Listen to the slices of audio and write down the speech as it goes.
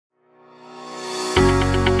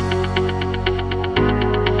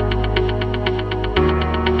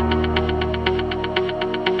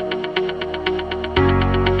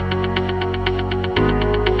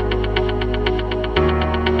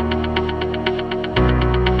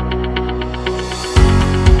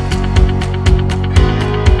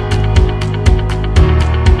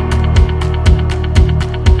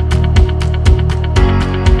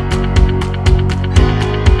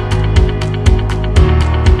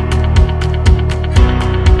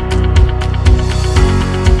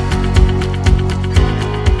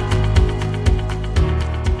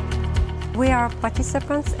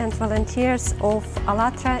participants and volunteers of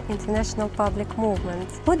ALLATRA International Public Movement.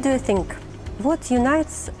 What do you think? What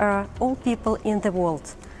unites all people in the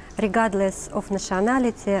world, regardless of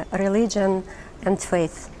nationality, religion, and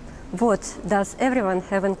faith? What does everyone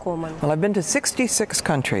have in common? Well, I've been to 66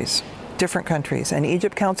 countries, different countries, and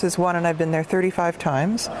Egypt counts as one, and I've been there 35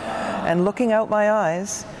 times. And looking out my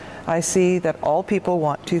eyes, I see that all people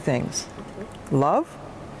want two things: love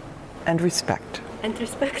and respect. And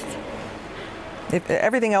respect.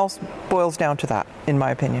 Everything else boils down to that, in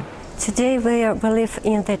my opinion. Today we live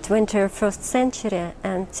in the 21st century,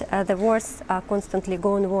 and the wars are constantly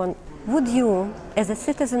going on. Would you, as a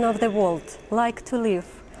citizen of the world, like to live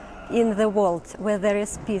in the world where there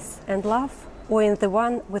is peace and love, or in the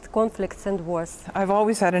one with conflicts and wars? I've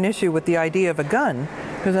always had an issue with the idea of a gun,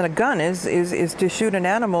 because a gun is to shoot an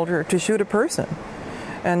animal or to shoot a person.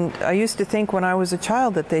 And I used to think when I was a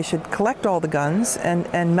child that they should collect all the guns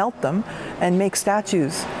and melt them and make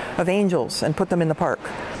statues of angels and put them in the park.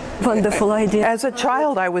 Wonderful idea. As a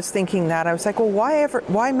child, I was thinking that. I was like, well,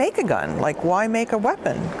 why make a gun? Like, why make a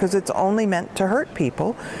weapon? Because it's only meant to hurt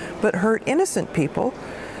people, but hurt innocent people.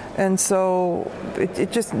 And so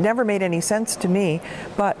it just never made any sense to me.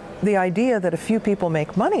 But the idea that a few people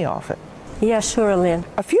make money off it. Yeah, surely.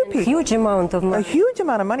 A few people. A huge amount of money. A huge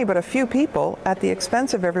amount of money, but a few people at the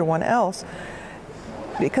expense of everyone else.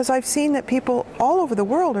 Because I've seen that people all over the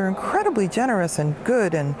world are incredibly generous and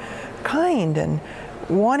good and kind and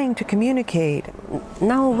wanting to communicate.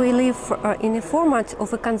 Now we live in a format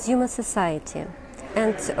of a consumer society.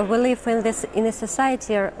 And we live in a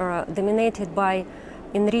society dominated by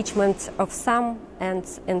enrichment of some and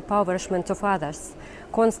impoverishment of others.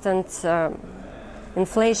 Constant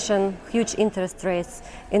inflation, huge interest rates,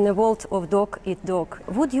 in a world of dog eat dog.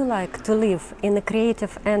 Would you like to live in a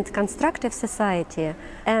creative and constructive society?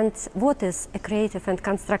 And what is a creative and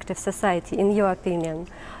constructive society in your opinion?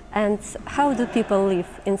 And how do people live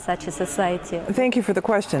in such a society? Thank you for the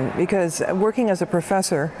question, because working as a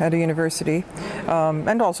professor at a university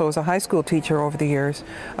and also as a high school teacher over the years,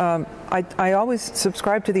 I always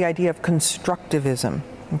subscribe to the idea of constructivism.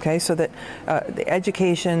 Okay, so that the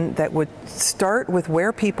education that would start with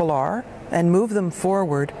where people are and move them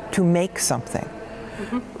forward to make something.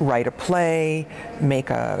 Mm-hmm. Write a play, make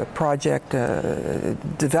a project,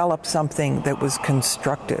 develop something that was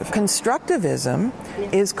constructive. Constructivism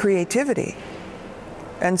is creativity.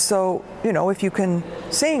 And so, you know, if you can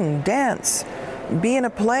sing, dance, be in a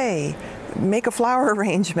play, make a flower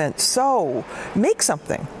arrangement, sew, make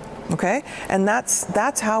something. Okay, and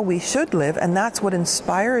that's how we should live, and that's what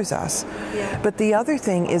inspires us. Yeah. But the other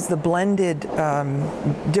thing is the blended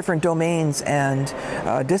different domains and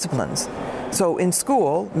disciplines. So in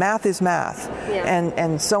school, math is math, yeah,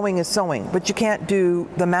 and sewing is sewing, but you can't do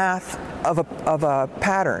the math of a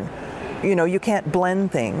pattern. You know, you can't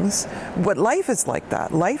blend things. But life is like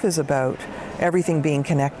that. Life is about everything being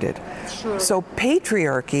connected. Sure. So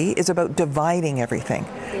patriarchy is about dividing everything.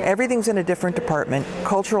 Yeah. Everything's in a different department.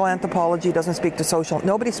 Cultural anthropology doesn't speak to social.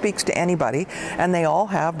 Nobody speaks to anybody, and they all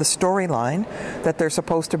have the storyline that they're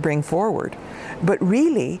supposed to bring forward. But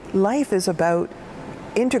really, life is about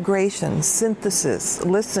integration, synthesis,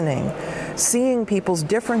 listening, seeing people's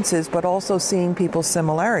differences, but also seeing people's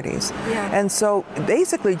similarities. Yeah. And so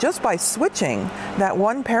basically, just by switching that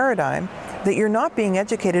one paradigm, that you're not being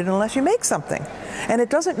educated unless you make something. And it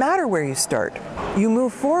doesn't matter where you start. You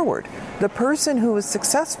move forward. The person who is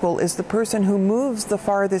successful is the person who moves the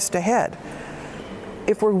farthest ahead.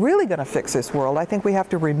 If we're really going to fix this world, I think we have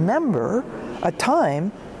to remember a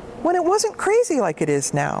time when it wasn't crazy like it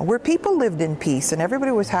is now, where people lived in peace and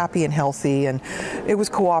everybody was happy and healthy and it was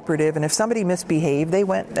cooperative, and if somebody misbehaved, they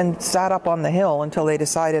went and sat up on the hill until they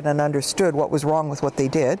decided and understood what was wrong with what they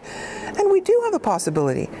did. And we do have a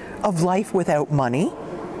possibility of life without money,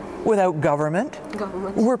 without government,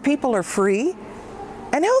 where people are free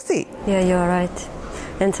and healthy. Yeah, you're right.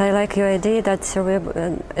 And I like your idea that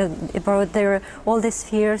about all the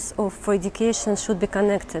spheres of education should be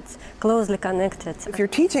connected, closely connected. If you're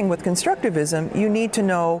teaching with constructivism, you need to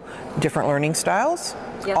know different learning styles,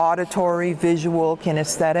 yep, auditory, visual,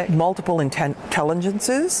 kinesthetic, multiple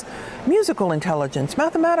intelligences, musical intelligence,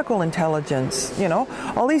 mathematical intelligence, you know,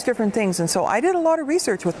 all these different things. And so I did a lot of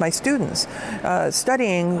research with my students,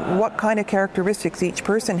 studying what kind of characteristics each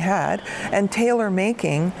person had and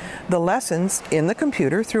tailor-making the lessons in the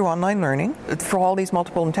computer through online learning for all these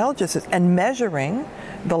multiple intelligences, and measuring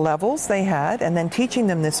the levels they had and then teaching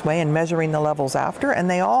them this way and measuring the levels after, and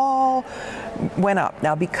they all went up.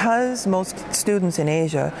 Now, because most students in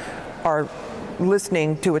Asia are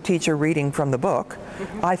listening to a teacher reading from the book,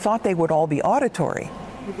 I thought they would all be auditory.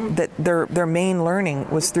 that their main learning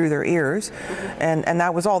was through their ears, and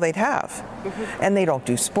that was all they'd have. And they don't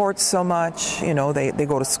do sports so much, you know, they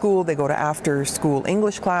go to school, they go to after school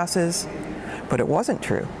English classes, but it wasn't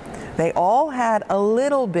true. They all had a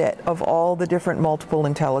little bit of all the different multiple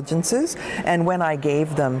intelligences, and when I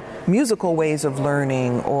gave them musical ways of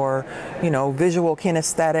learning or, you know, visual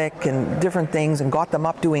kinesthetic and different things and got them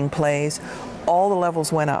up doing plays, all the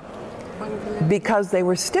levels went up because they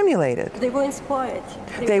were stimulated. They were inspired.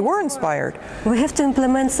 They were inspired. We have to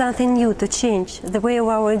implement something new to change the way of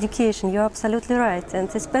our education. You're absolutely right.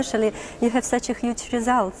 And especially you have such a huge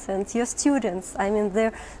results. And your students, I mean,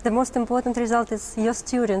 the most important result is your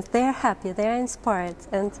students. They are happy, they are inspired,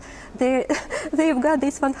 and they've got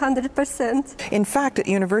this 100%. In fact, at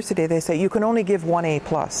university they say you can only give one A+.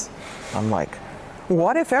 I'm like,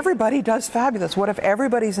 what if everybody does fabulous? What if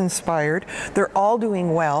everybody's inspired? They're all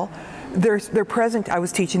doing well. They're present. I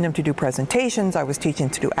was teaching them to do presentations. I was teaching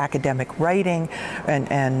to do academic writing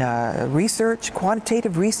and research,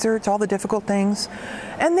 quantitative research, all the difficult things.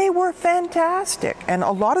 And they were fantastic. And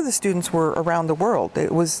a lot of the students were around the world.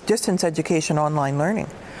 It was distance education, online learning.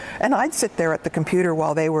 And I'd sit there at the computer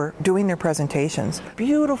while they were doing their presentations.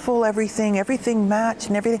 Beautiful, everything matched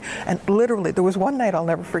and everything. And literally, there was one night, I'll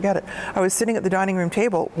never forget it. I was sitting at the dining room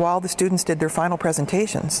table while the students did their final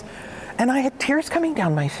presentations. And I had tears coming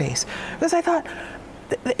down my face because I thought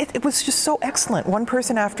it was just so excellent, one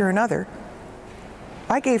person after another.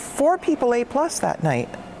 I gave 4 people A+ that night.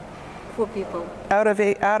 4 people. Out of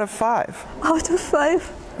 5. Out of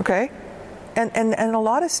 5. Okay. And a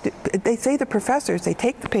lot of they say the professors, they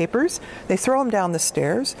take the papers, they throw them down the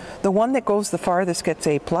stairs. The one that goes the farthest gets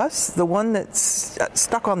A+. The one that's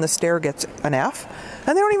stuck on the stair gets an F,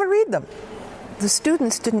 and they don't even read them. The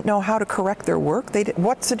students didn't know how to correct their work.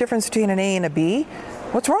 What's the difference between an A and a B?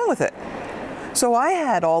 What's wrong with it? So I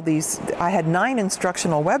had I had 9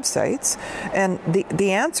 instructional websites, and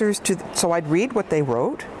the answers to, so I'd read what they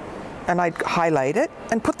wrote, and I'd highlight it,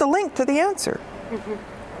 and put the link to the answer.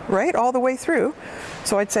 Right, all the way through.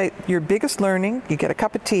 So I'd say, your biggest learning, you get a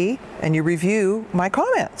cup of tea, and you review my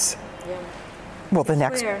comments. Yeah. Well, the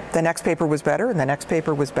next paper was better, and the next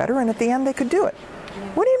paper was better, and at the end they could do it.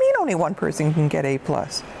 Yeah. What do you mean only one person can get A+?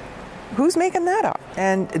 Who's making that up?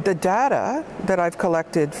 And the data that I've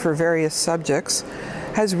collected for various subjects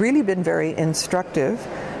has really been very instructive,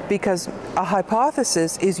 because a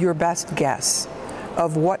hypothesis is your best guess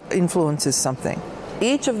of what influences something.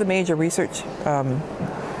 Each of the major research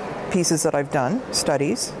pieces that I've done,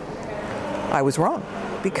 studies, I was wrong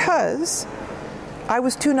because I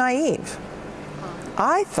was too naive.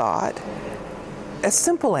 I thought a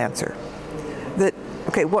simple answer that,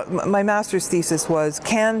 okay, what my master's thesis was,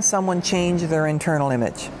 can someone change their internal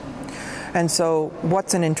image? And so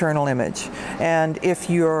what's an internal image? And if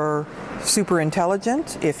you're super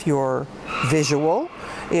intelligent, if you're visual,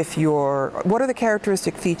 what are the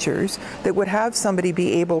characteristic features that would have somebody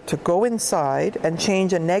be able to go inside and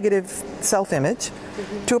change a negative self-image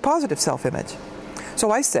to a positive self-image? So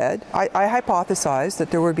I said, I hypothesized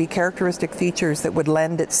that there would be characteristic features that would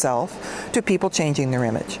lend itself to people changing their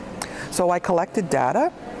image. So I collected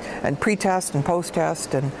data and pre-test and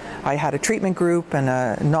post-test, and I had a treatment group and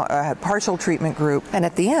a partial treatment group, and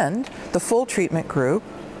at the end, the full treatment group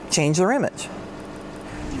changed their image.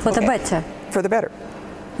 For the better. For the better.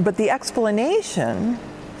 But the explanation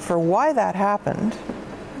for why that happened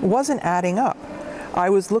wasn't adding up. I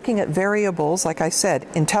was looking at variables, like I said,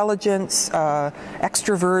 intelligence,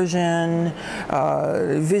 extroversion,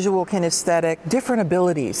 visual kinesthetic, different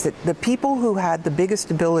abilities, that the people who had the biggest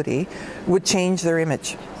ability would change their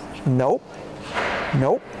image. Nope.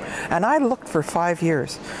 Nope. And I looked for 5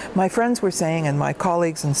 years. My friends were saying, and my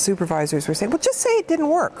colleagues and supervisors were saying, well, just say it didn't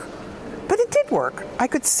work. But it did work. I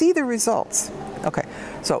could see the results. Okay,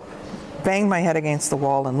 so banged my head against the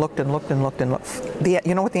wall and looked and looked and looked and looked.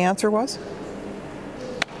 You know what the answer was?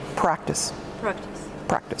 Practice. Practice.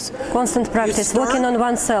 Practice. Constant practice, working on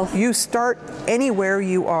oneself. You start anywhere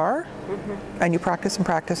you are, and you practice and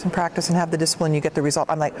practice and practice and have the discipline, you get the result.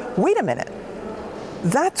 I'm like, wait a minute.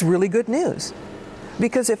 That's really good news.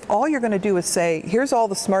 Because if all you're going to do is say, here's all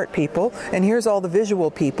the smart people, and here's all the visual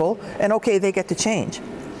people, and okay, they get to change.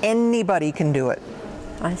 Anybody can do it.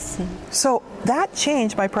 I see. So that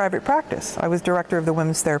changed my private practice. I was director of the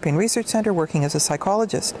Women's Therapy and Research Center, working as a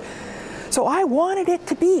psychologist. So I wanted it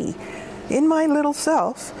to be, in my little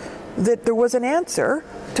self, that there was an answer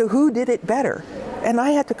to who did it better. And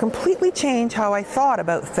I had to completely change how I thought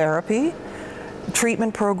about therapy,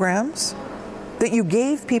 treatment programs, that you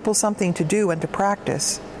gave people something to do and to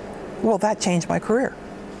practice. Well, that changed my career.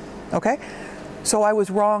 Okay? So I was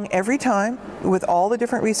wrong every time with all the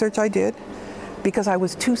different research I did. because I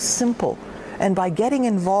was too simple. And by getting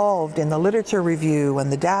involved in the literature review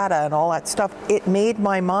and the data and all that stuff, it made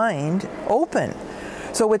my mind open.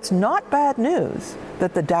 So it's not bad news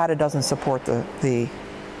that the data doesn't support the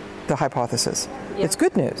hypothesis. Yeah. It's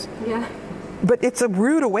good news. Yeah. But it's a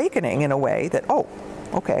rude awakening in a way that, oh,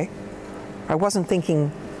 okay, I wasn't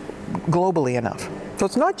thinking globally enough. So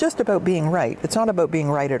it's not just about being right. It's not about being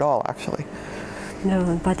right at all, actually.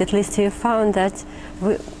 No, but at least you found that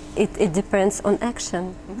it depends on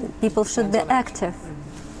action. People should be active.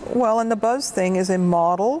 Well, and the buzz thing is a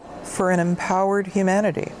model for an empowered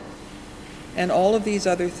humanity. And all of these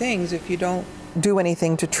other things, if you don't do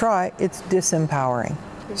anything to try, it's disempowering.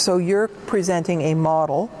 So you're presenting a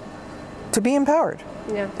model to be empowered.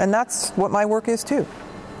 Yeah. And that's what my work is too.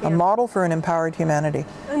 A model for an empowered humanity.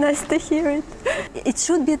 Nice to hear it. It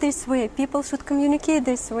should be this way. People should communicate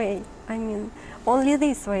this way. I mean, only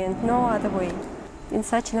this way and no other way. In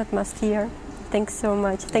such an atmosphere. Thanks so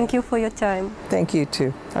much. Thank you for your time. Thank you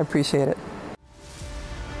too. I appreciate it.